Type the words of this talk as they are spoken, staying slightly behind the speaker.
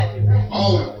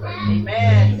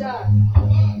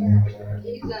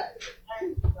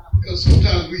Because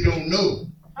sometimes we don't know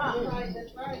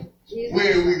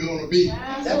where we're going to be.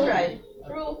 That's right.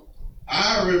 True.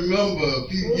 I remember a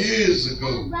few years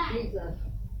ago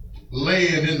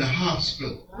laying in the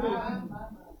hospital.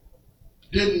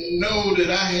 Didn't know that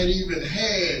I had even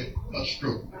had a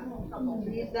stroke.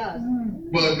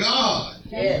 But God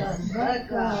delivered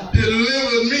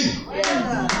me.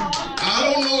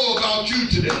 I don't know about you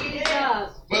today,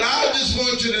 but I just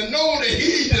want you to know that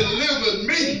He delivered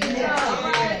me.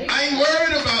 I ain't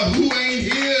worried about who ain't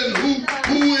here and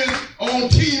who is on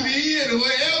TV and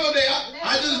wherever they are.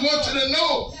 I just want you to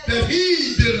know that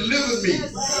He delivered me.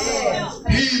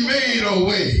 He made a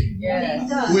way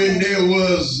when there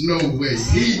was no way.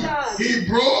 He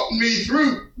brought me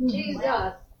through.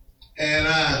 And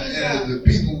I, as the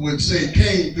people would say,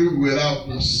 came through without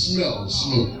the smell of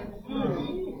smoke.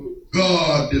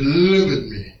 God delivered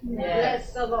me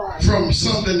from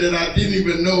something that I didn't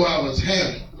even know I was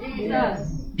having.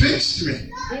 Fixed me.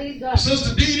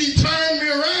 Sister Dee Dee turned me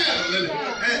around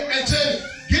and said,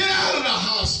 get out of the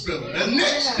hospital the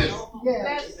next day.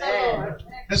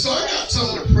 And so I got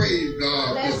something to praise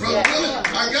God for. Brother Billy,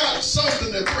 I got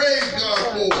something to praise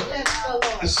God for.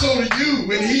 And so do you.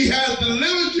 When He has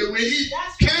delivered you, when He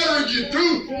carried you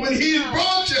through, when He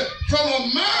brought you from a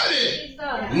mighty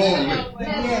long way,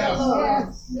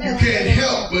 you can't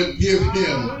help but give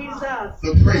Him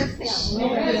the praise.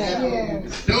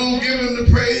 Don't give Him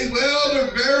the praise. Well,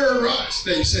 the very rocks,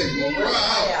 they say, will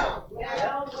cry out.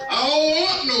 I don't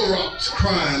want no rocks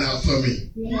crying out for me.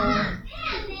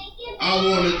 I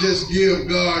want to just give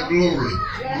God glory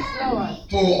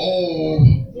for all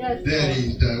that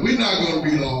He's done. We're not going to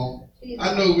be long.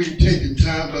 I know we're taking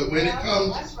time, but when it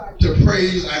comes to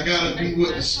praise, I got to do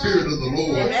what the Spirit of the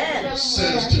Lord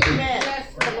says to do.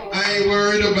 I ain't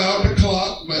worried about the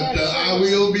clock, but I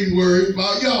will be worried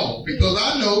about y'all because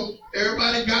I know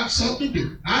everybody got something to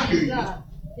do. I hear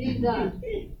you.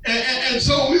 And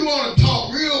so we want to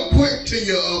talk real quick to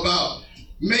you about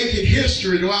making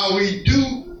history while we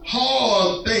do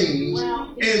hard things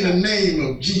in the name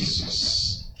of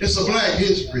Jesus. It's a Black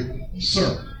History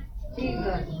sermon.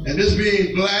 And this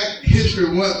being Black History,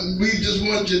 we just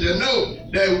want you to know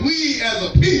that we as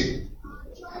a people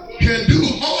can do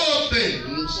hard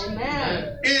things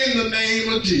in the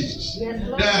name of Jesus.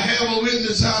 Do I have a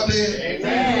witness out there?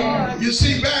 Amen. You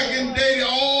see, back in the day,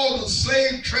 all the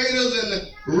slave traders and the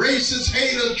racist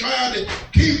haters tried to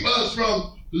keep us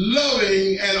from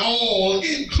loving and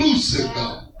all-inclusive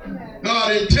God.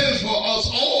 God intends for us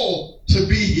all to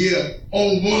be here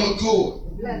on one accord.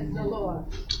 Bless the Lord.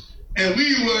 And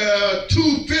we were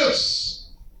 2/5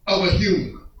 of a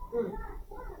human.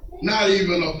 Not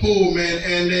even a full man.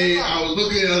 And I was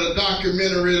looking at a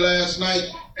documentary last night,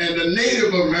 and the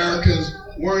Native Americans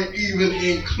weren't even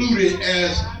included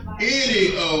as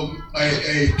any of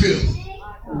a fifth.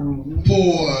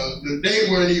 They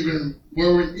weren't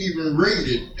even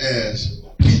rated as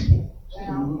people.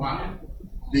 Wow.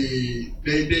 They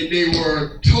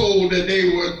were told that they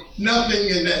were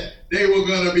nothing and that they were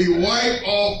going to be wiped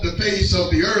off the face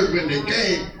of the earth when they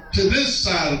came to this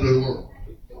side of the world.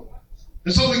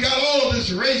 And so we got all of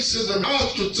this racism,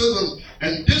 ostracism,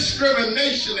 and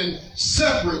discrimination and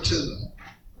separatism.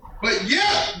 But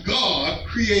yet God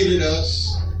created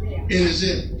us in His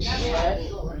image.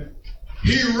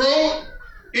 He wrote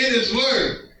in His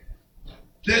word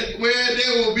that where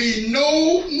there will be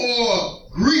no more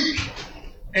Greek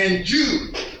and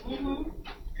Jew,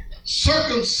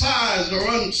 circumcised or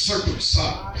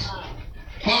uncircumcised,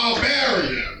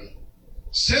 barbarian,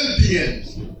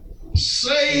 Scythian,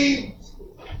 slave,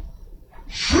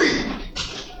 free,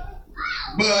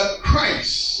 but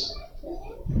Christ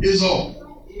is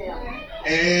all.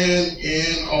 And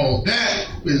in all, that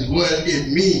is what it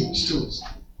means to us.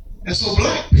 And so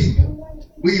Black people,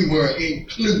 we were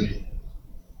included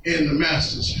in the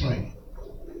Master's plan.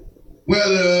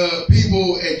 Whether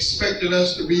people expected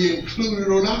us to be included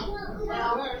or not,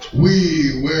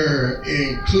 we were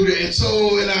included. And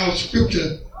so in our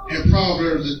scripture in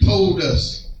Proverbs, it told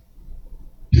us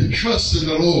to trust in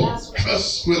the Lord,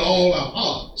 trust with all our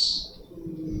hearts,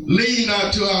 lean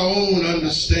not to our own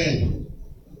understanding.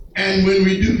 And when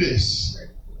we do this,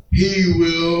 He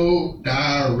will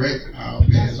direct our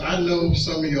paths. I know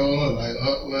some of y'all are like,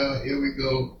 oh, well, here we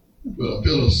go with a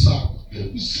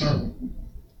philosophical sermon.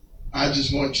 I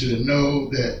just want you to know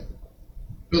that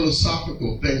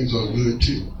philosophical things are good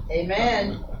too.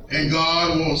 Amen. And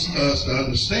God wants us to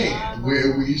understand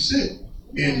where we sit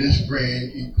in this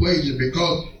grand equation,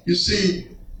 because you see,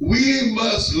 we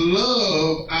must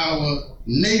love our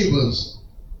neighbors.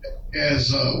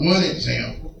 As one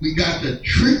example, we got to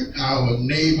treat our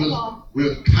neighbors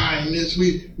with kindness.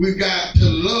 We got to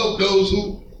love those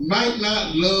who might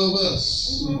not love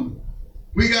us.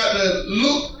 We got to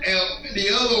look at the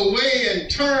other way and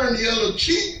turn the other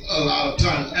cheek a lot of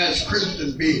times as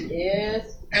Christian beings.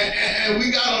 Yes. And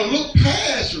we got to look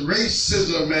past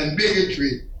racism and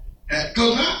bigotry.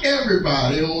 Because not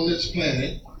everybody on this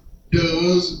planet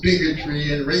does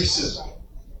bigotry and racism.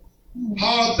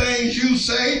 Hard things you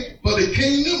say for the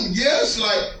kingdom, yes,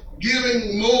 like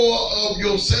giving more of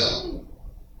yourself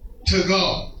to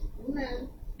God. Amen.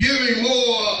 Giving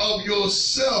more of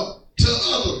yourself to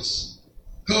others.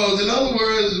 Because in other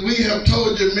words, we have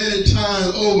told you many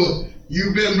times over,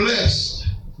 you've been blessed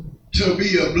to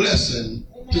be a blessing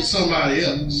to somebody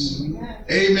else.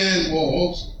 Amen,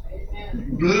 Walls.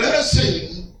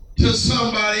 Blessing to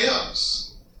somebody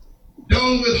else.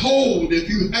 Don't withhold if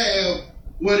you have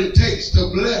what it takes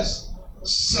to bless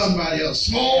somebody else.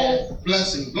 Small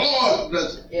blessing, large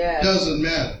blessing, doesn't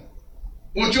matter.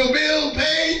 Want your bills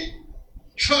paid?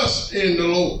 Trust in the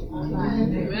Lord.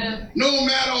 Amen. No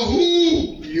matter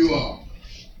who you are.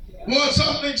 Want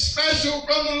something special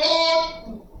from the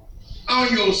Lord?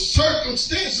 On your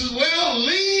circumstances, well,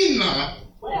 lean not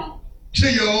to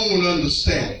your own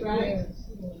understanding. Right.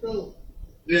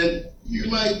 Then you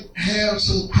might have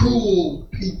some cruel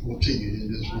people to you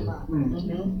in this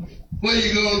world. What are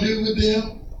you going to do with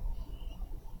them?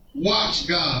 Watch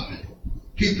God.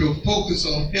 Keep your focus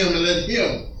on Him and let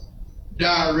Him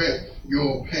direct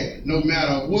your path, no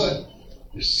matter what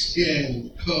the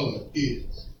skin color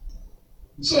is.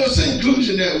 So it's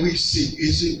inclusion that we seek.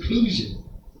 It's inclusion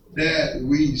that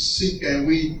we seek, and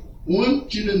we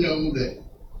want you to know that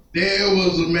there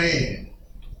was a man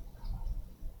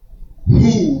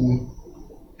who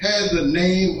had the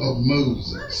name of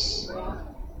Moses.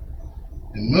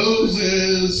 And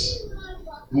Moses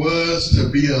was to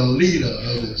be a leader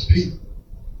of his people.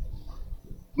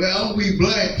 Well, we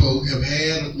black folk have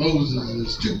had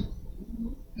Moses too.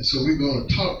 And so we're going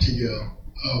to talk to you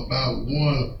about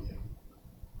one of them,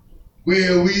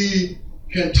 where we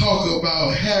can talk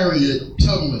about Harriet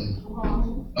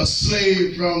Tubman, a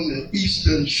slave from the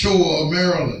eastern shore of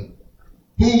Maryland,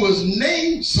 who was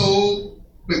named so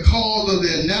because of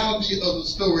the analogy of the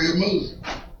story of Moses,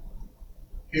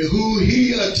 and who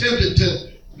he attempted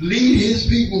to lead his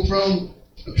people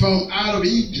from out of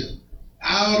Egypt,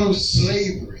 out of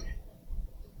slavery.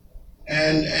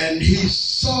 And he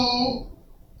saw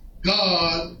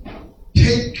God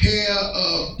take care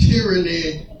of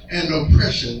tyranny and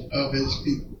oppression of his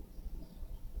people,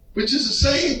 which is the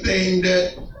same thing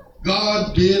that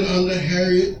God did under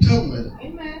Harriet Tubman.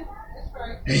 Amen. That's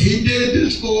right. And he did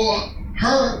this for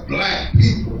her black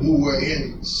people who were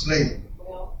in slavery.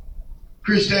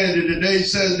 Christianity today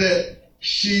says that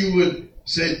she would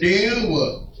say there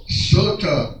was such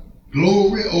a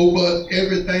glory over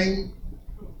everything.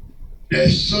 That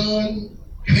sun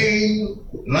came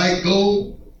like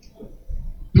gold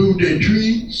through the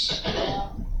trees,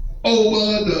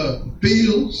 over the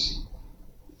fields,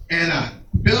 and I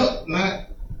felt like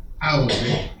I was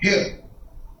in heaven.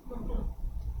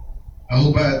 I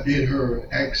hope I did her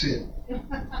accent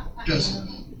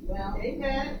justice.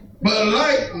 But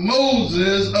like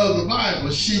Moses of the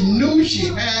Bible, she knew she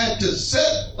had to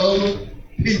set other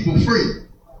people free.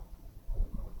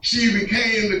 She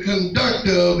became the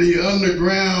conductor of the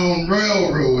Underground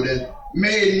Railroad and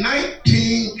made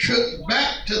 19 trips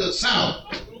back to the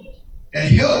South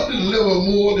and helped deliver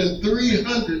more than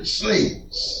 300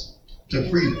 slaves to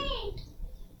freedom,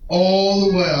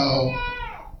 all the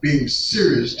while being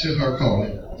serious to her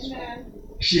calling.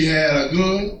 She had a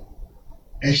gun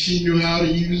and she knew how to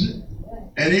use it.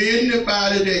 And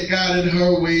anybody that got in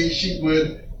her way, she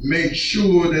would make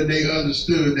sure that they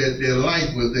understood that their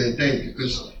life was in danger,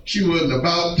 because she wasn't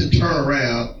about to turn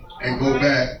around and go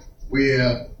back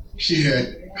where she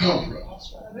had come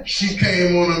from. She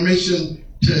came on a mission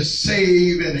to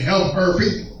save and help her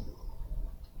people.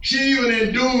 She even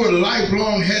endured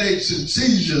lifelong headaches and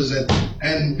seizures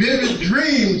and vivid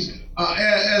dreams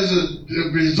as a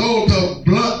result of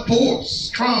blunt force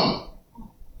trauma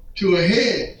to her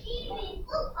head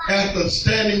after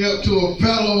standing up to a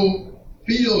fellow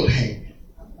field hand.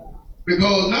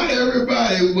 Because not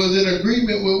everybody was in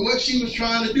agreement with what she was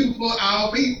trying to do for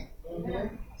our people.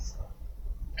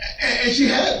 And she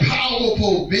had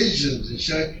powerful visions.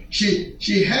 And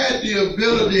she had the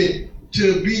ability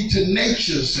to be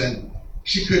tenacious, and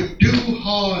she could do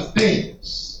hard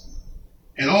things.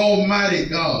 And Almighty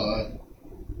God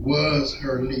was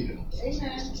her leader.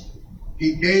 Amen.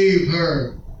 He gave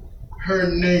her her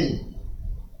name,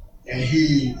 and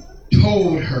he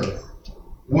told her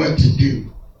what to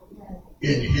do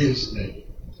in his name.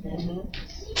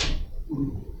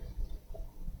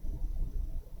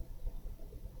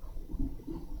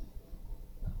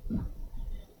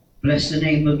 Bless the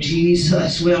name of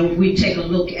Jesus. Well, we take a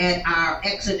look at our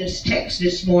Exodus text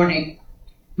this morning.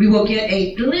 We will get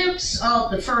a glimpse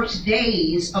of the first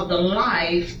days of the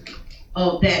life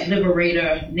of that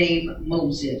liberator named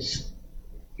Moses.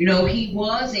 You know, he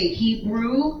was a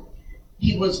Hebrew.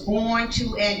 He was born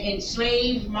to an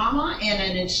enslaved mama and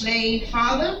an enslaved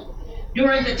father.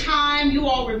 During the time, you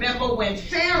all remember when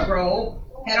Pharaoh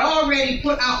had already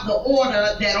put out the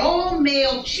order that all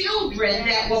male children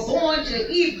that were born to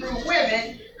Hebrew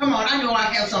women, come on, I know I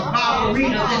have some Bible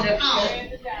readers in the house,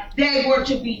 they were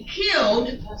to be killed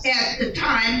at the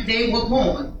time they were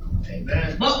born.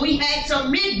 Amen. But we had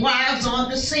some midwives on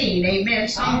the scene, amen,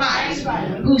 somebody,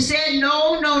 who said,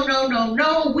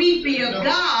 no, we fear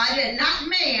God and not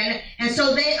man. And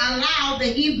so they allowed the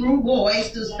Hebrew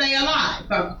boys to stay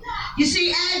alive. You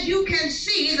see, as you can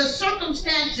see, the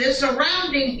circumstances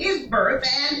surrounding his birth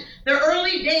and the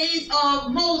early days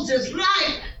of Moses'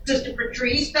 life, Sister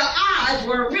Patrice, the odds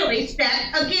were really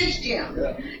stacked against him.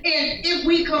 Yeah. And if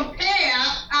we compare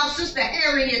our Sister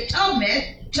Harriet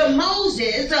Tubman to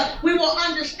Moses, we will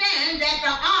understand that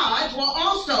the odds were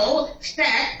also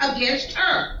stacked against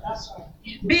her. That's right.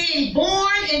 Being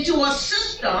born into a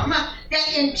system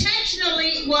that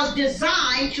intentionally was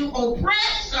designed to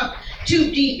oppress,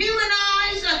 to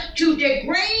dehumanize, to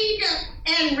degrade,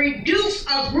 and reduce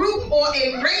a group or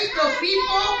a race of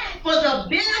people for the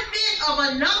benefit of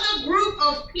another group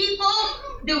of people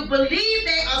to believe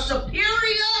they are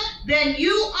superior than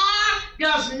you are,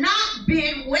 does not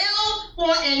bid well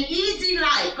for an easy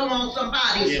life. Come on,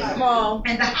 somebody. Yeah. Come on.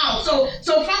 In the house.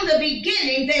 So from the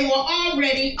beginning, they were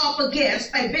already up against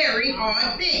a very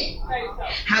hard thing.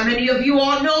 How many of you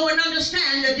all know and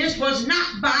understand that this was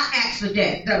not by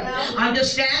accident?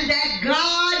 Understand that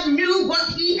God knew what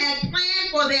he had planned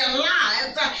for their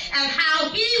lives and how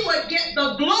he would get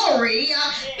the glory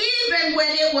even when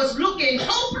it was looking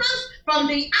hopeless from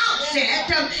the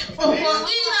outset for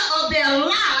either of their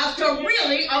lives to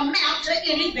really amount to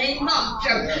anything much.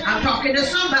 I'm talking to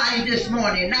somebody this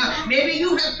morning. Now, maybe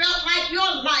you have felt like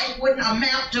your life wouldn't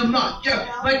amount to much,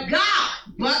 but God.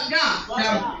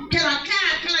 Can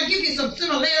I give you some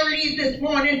similarities this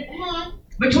morning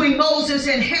between Moses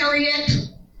and Harriet?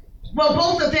 Well,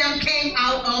 both of them came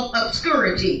out of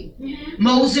obscurity.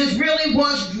 Moses really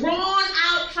was drawn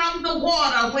out from the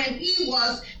water when he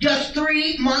was just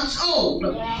 3 months old.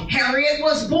 Harriet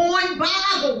was born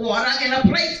by the water in a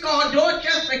place called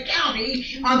Dorchester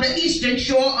County on the eastern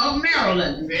shore of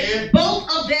Maryland. Both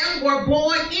of them were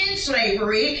born in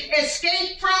slavery,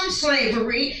 escaped from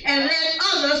slavery, and led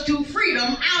others to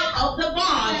freedom out of the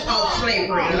bonds of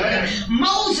slavery.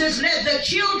 Moses led the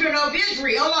children of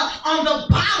Israel on the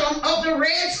bottom of the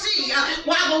Red Sea,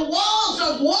 while the walls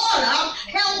of water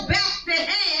held back the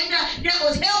hand that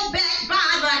was held back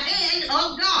by the hand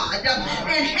of God.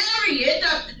 And Harriet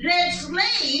led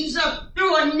slaves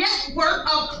through a network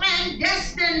of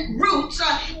clandestine routes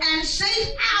and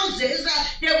safe houses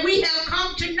that we have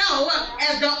come to know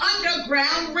as the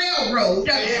Underground Railroad.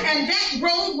 And that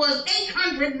road was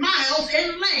 800 miles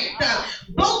in length.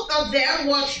 Both of them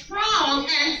were strong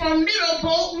and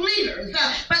formidable leaders.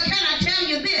 But can I tell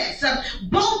you this?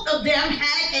 Both of them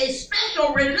had a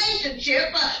special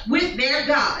relationship with their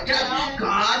God.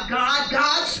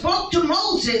 God spoke to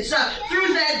Moses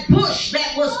through that bush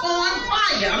that was on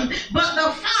fire, but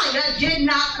the fire did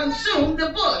not consume the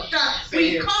bush.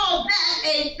 We call that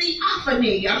a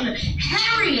theophany.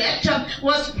 Harriet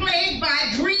was plagued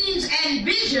by dreams and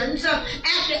visions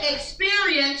after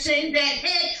experiencing that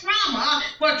head trauma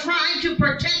for trying to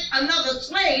protect another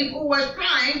slave who was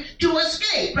trying to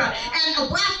escape. And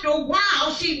after a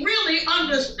while, she really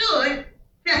understood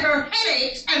that her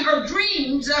headaches and her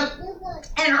dreams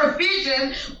and her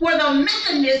vision were the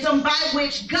mechanism by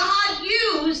which God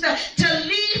used to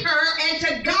lead her and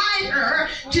to guide her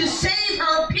to save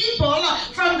her people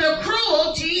from the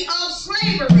cruelty of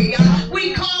slavery.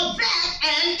 We call that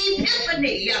an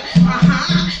epiphany.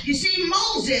 You see,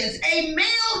 Moses, a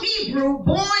male Hebrew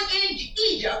born in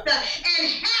Egypt, and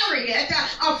Harriet,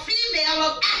 a female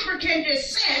of African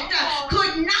descent,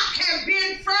 could not have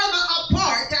been further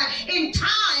apart in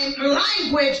time,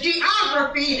 language,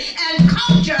 geography, and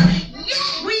culture.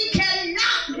 Yet we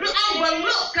cannot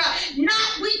overlook,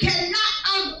 we cannot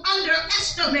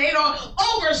underestimate or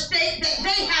overstate that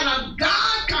they had a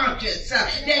God conscience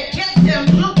that kept them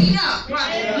looking up,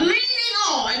 leaning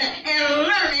on, and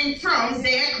learning from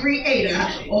their Creator.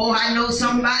 Oh, I know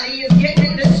somebody is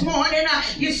getting it this morning.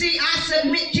 You see, I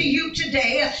submit to you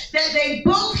today that they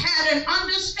both had an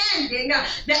understanding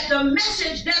that the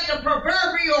message that the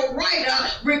proverbial writer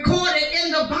recorded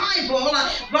in the Bible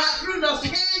through the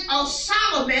pen of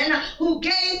Solomon, who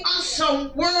gave us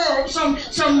some rules, some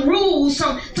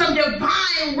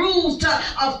divine rules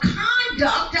of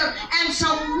conduct and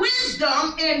some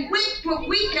wisdom in which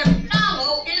we can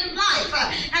follow in life.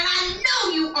 And I know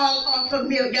you all are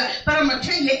familiar, but I'm going to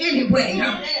tell you anyway.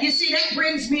 You see, that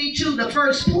brings me to the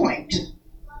first point.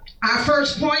 Our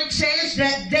first point says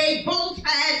that they both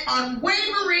had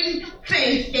unwavering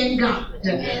faith in God.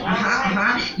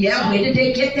 Yeah, where did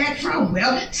they get that from?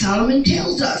 Well, Solomon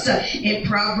tells us in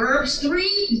Proverbs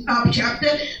 3,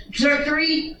 chapter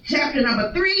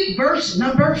number 3, verse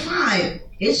number 5.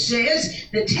 It says,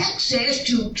 the text says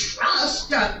to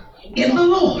trust in the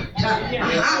Lord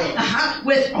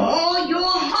with all your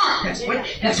heart.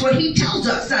 That's what he tells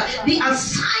us. The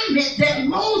assignment that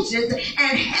Moses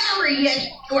and Harriet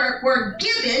were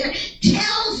given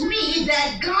tells me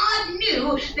that God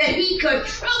knew that he could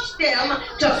trust them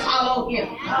to follow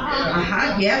him.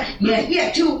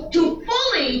 To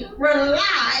fully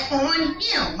rely on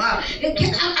him.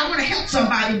 I want to help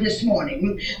somebody this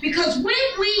morning, because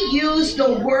when we use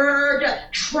the word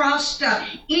trust in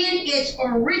its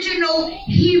original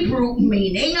Hebrew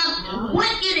meaning,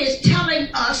 what it is telling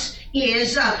us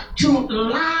is to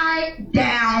lie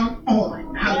down on.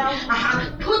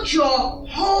 Put your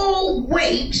whole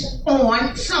weight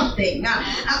on something.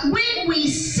 When we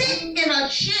sit in a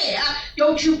chair,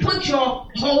 don't you put your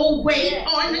whole weight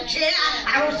on the chair?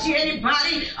 I don't see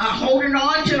anybody holding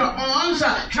on to the arms,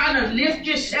 trying to lift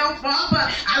yourself up.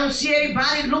 I don't see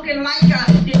anybody looking like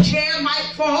the chair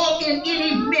might fall in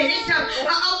any minute.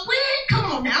 Come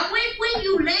on now, when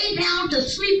you lay down to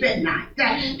sleep at night,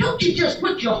 don't you just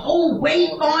put your whole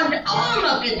weight on all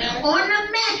of it on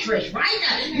the mattress, right?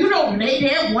 You don't lay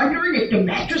there wondering if the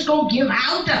mattress gonna give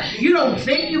out. You don't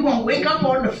think you're gonna wake up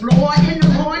on the floor in the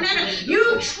morning.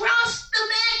 You trust the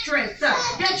mattress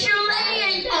that you're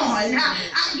laying on.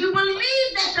 You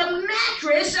believe that the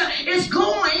mattress is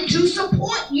going to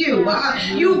support you.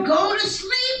 You go to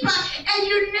sleep and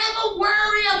you never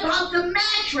worry about the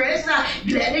mattress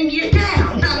letting you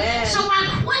down. So my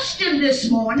question this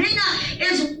morning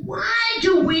is, why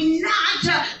do we not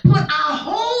put our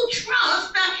whole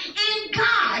trust in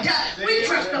God? We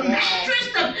trust the mattress,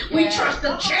 we trust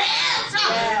the chairs.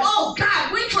 Oh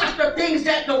God, we trust the things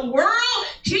that the world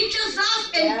teaches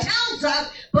us and tells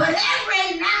us, but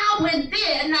every now and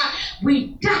then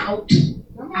we doubt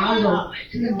our Lord.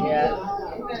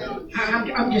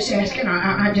 I'm just asking.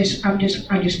 I just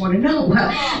want to know.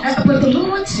 But the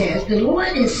Lord says, the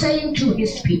Lord is saying to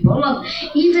his people,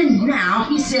 even now,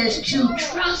 he says to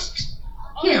trust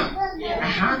him.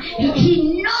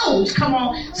 He knows, come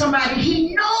on, somebody,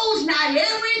 he knows not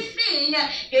everything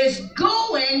is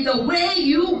going the way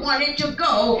you want it to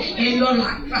go in your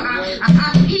life.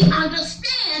 He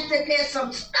understands that there's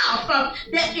some stuff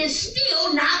that is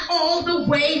still not all the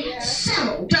way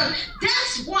settled.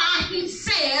 That's why he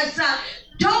says,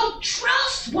 don't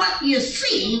trust what you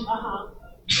see,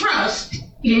 trust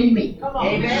in me.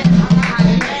 Amen.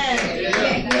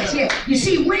 Yes. You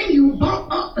see, when you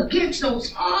bump up against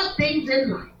those hard things in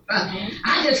life,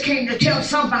 I just came to tell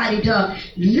somebody to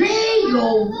lay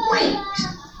your weight,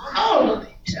 all of it,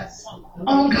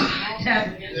 on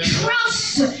God.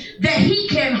 Trust that he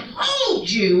can hold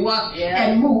you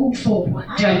and move forward.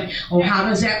 How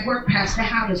does that work, Pastor?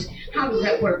 How does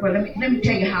that work? Well, let me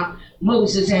tell you how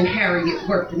Moses and Harriet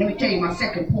worked. And let me tell you my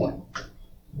second point.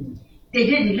 They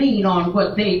didn't lean on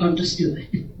what they understood.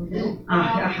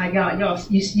 Y'all,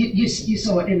 you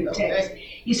saw it in the text.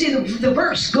 You see, the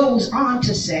verse goes on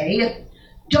to say,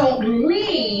 don't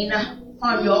lean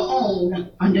on your own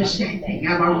understanding.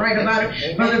 Am I right about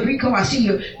it? Brother Rico, I see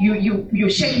you're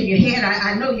shaking your head.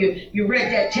 I know you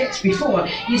read that text before.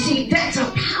 You see, that's a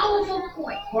powerful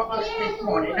point for us this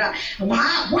morning.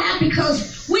 Why?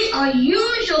 Because we are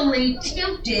usually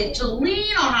tempted to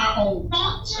lean on our own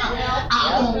thoughts,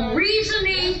 our own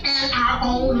reasoning, and our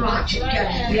own logic.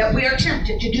 Yeah, we are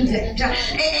tempted to do that.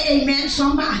 Amen,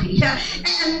 somebody.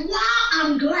 And while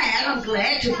I'm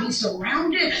glad to be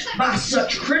surrounded by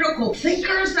such critical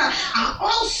thinkers, I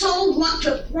also want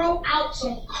to throw out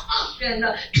some caution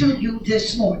to you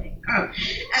this morning.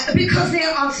 Because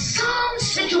there are some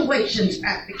situations,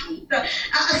 Pastor Keith,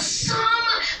 some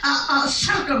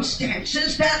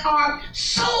circumstances that are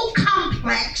so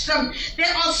complex,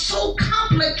 that are so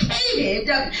complicated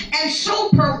and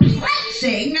so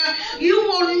perplexing, you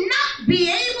will not be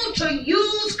able to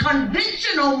use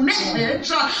conventional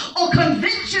methods or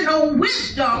conventional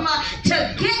wisdom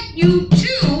to get you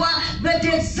to the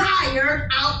desired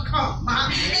outcome.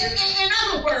 In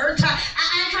other words, I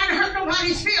ain't trying to hurt nobody.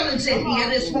 nobody's feelings in here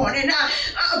this morning.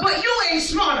 But you ain't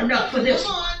smart enough for this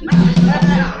one.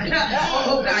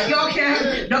 Oh God, y'all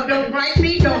can't, don't write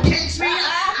me, don't text me.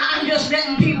 I'm just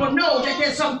letting people know that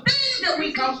there's some things that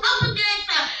we come up against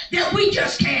that we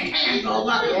just can't handle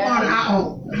on our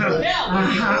own.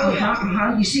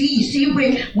 You see,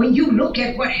 when you look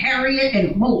at what Harriet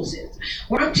and Moses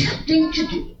were attempting to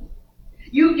do,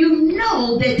 you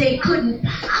know that they couldn't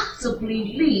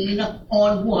possibly lean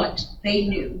on what they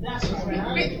knew. That's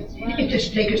right. They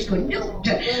just couldn't do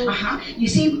it. You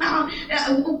see, you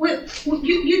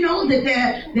know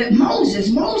that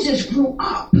Moses grew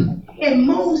up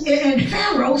in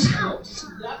Pharaoh's house.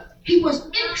 He was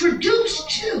introduced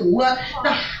to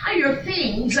the higher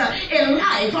things in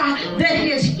life that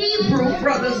his Hebrew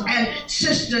brothers and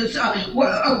sisters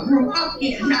grew up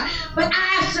in. But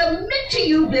I submit to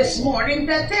you this morning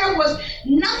that there was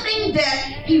nothing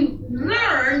that he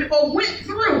learned or went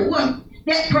through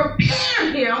that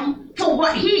prepared him for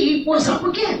what he was up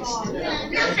against.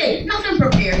 Nothing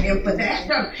prepared him for that.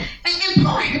 And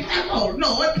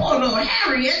poor Lord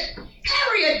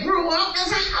Harriet grew up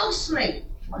as a house slave,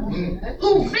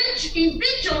 who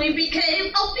eventually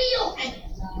became a field hand.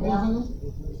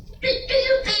 Do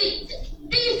you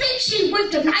think she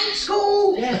went to night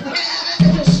school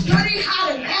to study how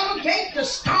to navigate the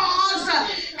stars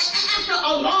after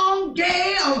a long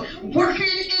day of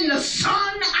working in the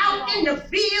sun out in the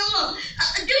field?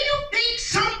 Do you think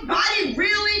somebody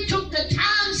really took the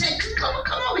time and said,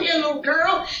 come over here, little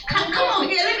girl, come over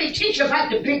here, let me teach you about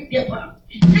the Big Dipper.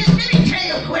 Let me tell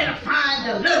you where to find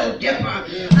the Little Dipper.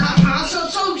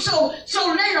 So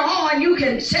later on you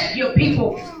can set your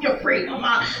people to freedom.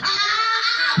 I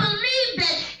believe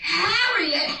that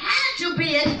Harriet had to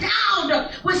be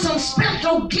endowed with some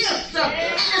special gifts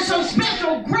and some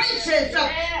special graces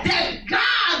that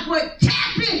God would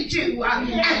tap into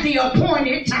at the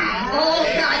appointed time. Oh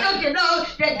God, don't you know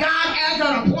that God has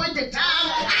an appointed time?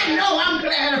 I know, I'm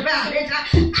glad about it.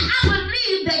 I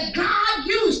believe that God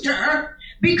used her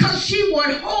because she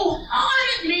would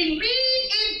wholeheartedly lean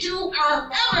into her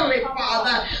Heavenly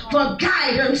Father for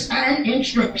guidance and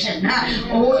instruction.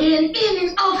 In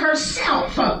and of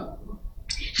herself,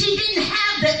 she didn't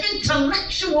have the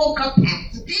intellectual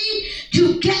capacity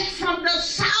to get from the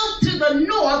south to the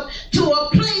north to a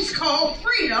place called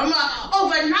freedom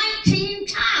over 19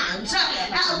 times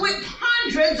with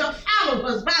hundreds of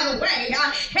followers. By the way,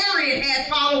 Harriet had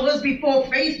followers before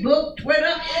Facebook,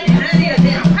 Twitter, and any of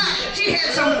them. She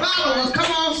had some followers.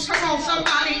 Come on,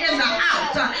 somebody in the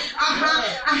house.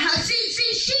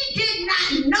 See, she did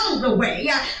not know the way,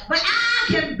 but I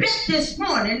can bet this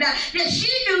morning that she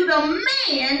knew the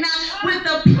man with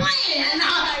the plan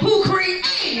who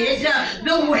created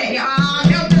the way.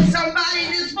 Helping somebody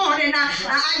this morning.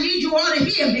 I need you all to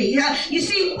hear me. You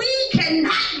see, we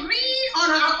cannot lean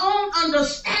on our own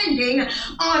understanding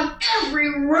on every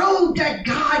road that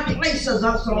God places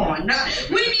us on.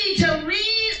 We need to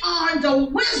lean on the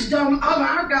wisdom of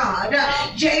our God.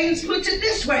 James puts it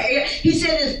this way. He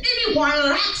said, if anyone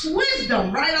lacks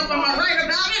wisdom, right up, am I right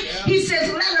about it? He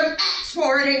says, let him ask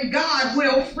for it and God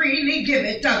will freely give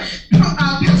it.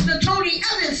 Pastor Tony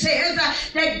Evans says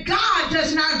that God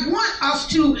does not want us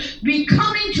to be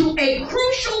coming to a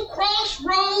crucial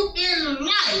crossroad in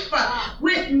life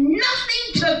with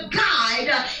nothing to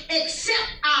guide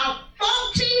except our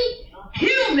faulty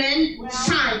human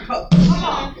signposts.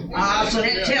 So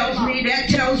that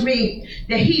tells me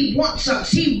that he wants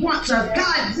us.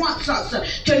 God wants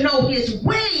us to know his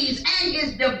ways and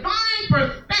his divine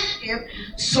perspective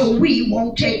so we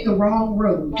won't take the wrong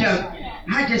road.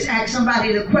 I just asked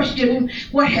somebody the question,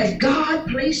 what has God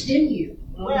placed in you?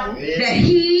 That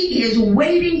he is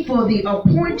waiting for the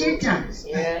appointed time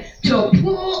to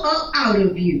pull up out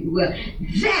of you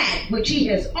that which he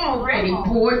has already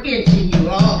poured into you.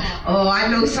 Oh, I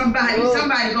know somebody's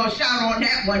gonna shout on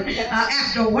that one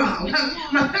after a while.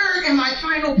 My third and my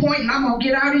final point, and I'm gonna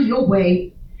get out of your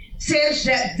way, says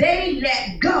that they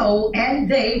let go and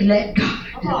they let God.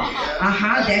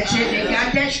 That's it. They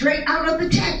got that straight out of the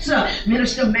text.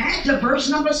 Minister Matt, verse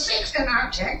number 6 in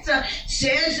our text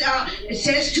says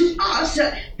to us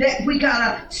that we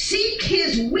gotta seek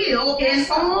his will in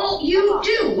all you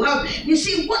do. You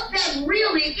see, what that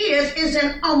really is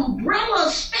an umbrella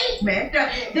statement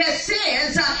that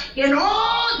says, in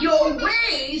all your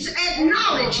ways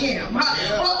acknowledge him.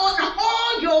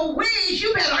 All your ways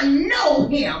you better know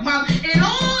him. In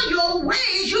all your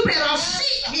ways you better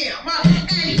seek him.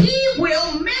 And he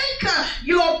will make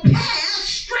your path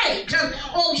straight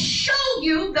or show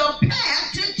you the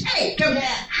path to take.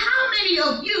 How many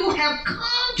of you have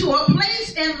come to a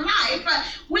place in life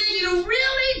where you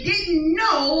really didn't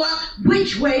know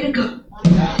which way to go.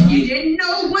 You didn't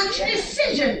know which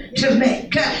decision to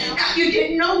make. You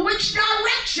didn't know which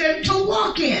direction to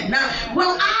walk in.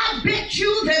 Well, I bet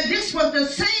you that this was the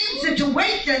same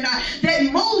situation that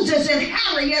Moses and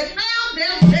Harriet found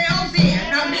themselves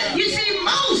in. You see,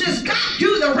 Moses got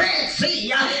to the Red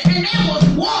Sea, and there was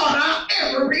water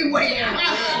everywhere. And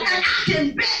I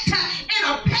can bet in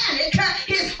a panic,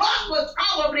 his heart was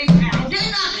probably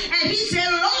pounding, and he said,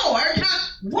 Lord,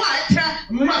 what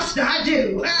must I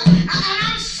do?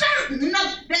 I'm certain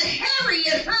that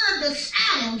Harriet heard the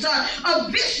sounds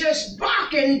of vicious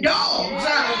barking dogs,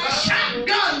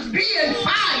 shotguns being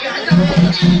fired,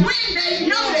 and when they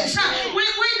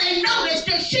noticed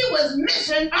that she was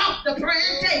missing off the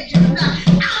plantation,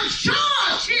 I'm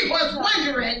sure she was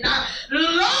wondering,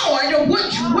 Lord,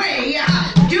 which way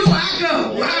do I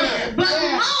go? But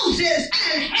Moses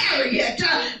and Harriet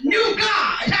knew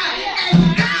God,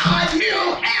 and God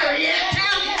knew Harriet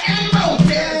and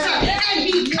Moses, and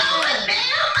he covered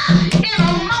them in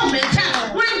a moment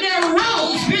when their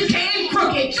roads became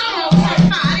crooked. Come on,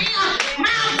 somebody,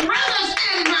 my brothers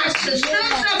and my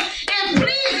sisters, in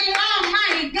pleasing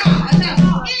Almighty God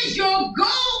is your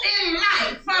goal in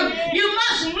life. You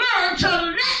must learn to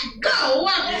let go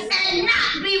and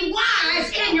not be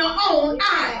wise in your own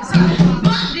eyes,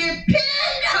 but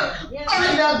depend on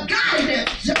the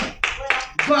guidance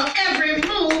for every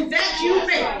move that you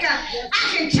make.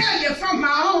 I can tell you from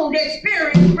my own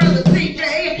experience, Brother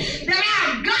CJ, that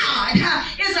our God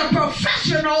is a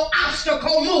professional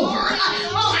obstacle mover.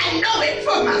 Oh, I know it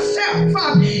for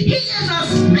myself. He is a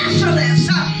specialist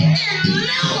in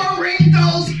lowering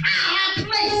those high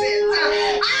places.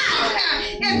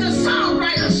 As the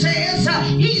songwriter says,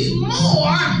 he's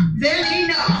more than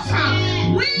enough.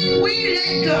 When we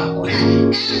let go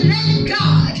and let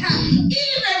God,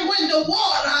 even when the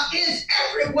water is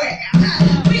everywhere,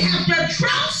 we have to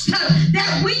trust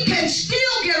that we can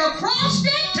still get across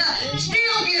it,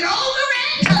 still get over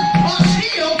it, or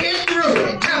still get through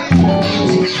it.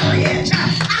 It's Harriet.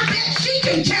 I bet she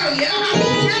can tell you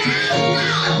that our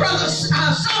God, Brother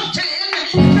Sultan,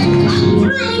 can cut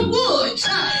through woods,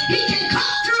 he can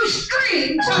cut through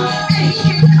streams, and he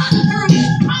can cut through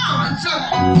ponds,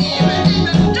 even in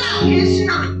the darkest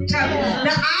night.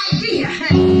 The idea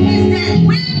is that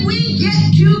when we get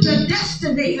to the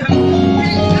destiny that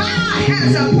God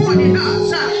has appointed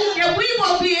us, that we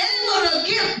will be able to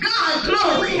give God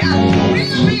glory. We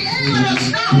will be able to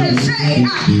stop and say,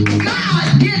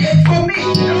 God did it for me.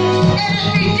 And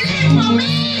if he did it for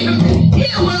me, he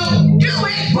will do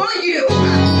it for you. I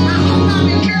hope I'm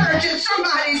encouraging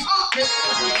somebody's heart this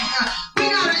morning. We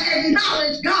got to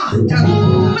acknowledge God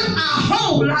with our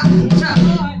whole lives,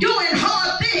 doing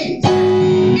hard things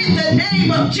in the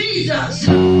name of Jesus.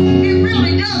 It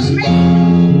really does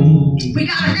mean we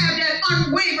got to have that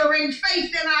unwavering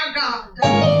faith in our God,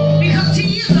 because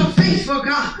he is a faithful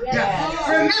God.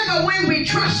 Remember, when we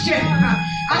trust him,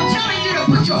 I'm telling you to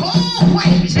put your whole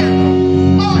weight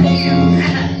on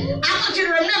him. I want you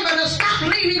to remember to stop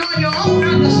leaning on your own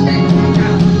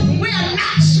understanding. We are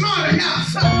not smart enough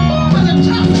for the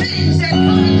tough things that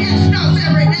come against us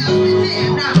every now and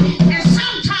then. And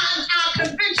sometimes our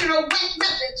conventional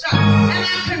methods and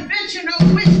our conventional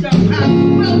wisdom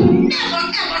will never,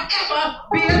 ever, ever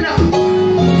be enough.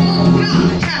 Oh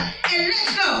God, and let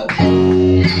go.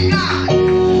 Let God.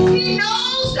 He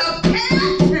knows the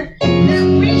path that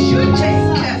we should take,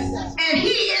 and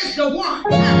he is the one.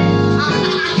 I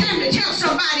came to tell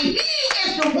somebody, he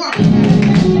is the one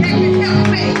that can help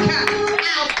make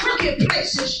our crooked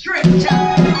places straight. In the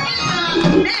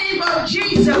name of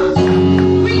Jesus,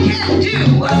 we can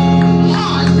do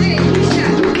hard things.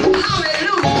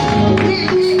 Hallelujah.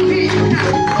 Amen.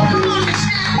 Come on and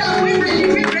stand up. We're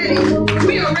ready.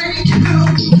 We are ready to go.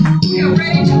 We are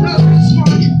ready to go this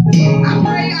morning. I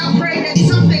pray that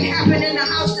something happened in the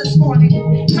house this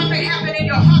morning. Something happened in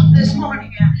your heart this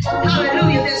morning.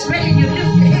 Hallelujah. That's making you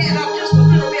lift your head up just a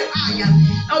little bit higher.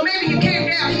 Or maybe you came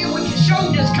down here with your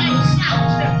shoulders kind of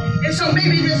slouched. And so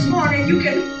maybe this morning you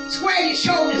can square your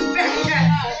shoulders back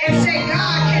and say,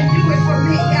 God can do it for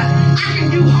me. I can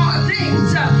do hard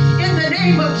things in the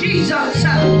name of Jesus.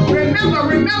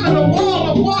 Remember the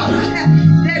wall of water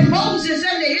that Moses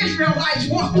and the Israelites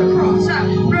walked across.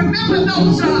 Remember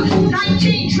those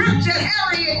 19 trips that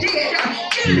Harriet did.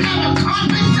 She didn't have a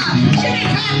compass. She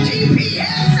didn't have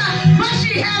GPS, but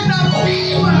she had the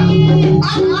favor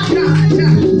of my God.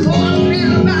 Oh, I'm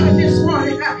glad about it this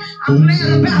morning. I'm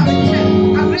glad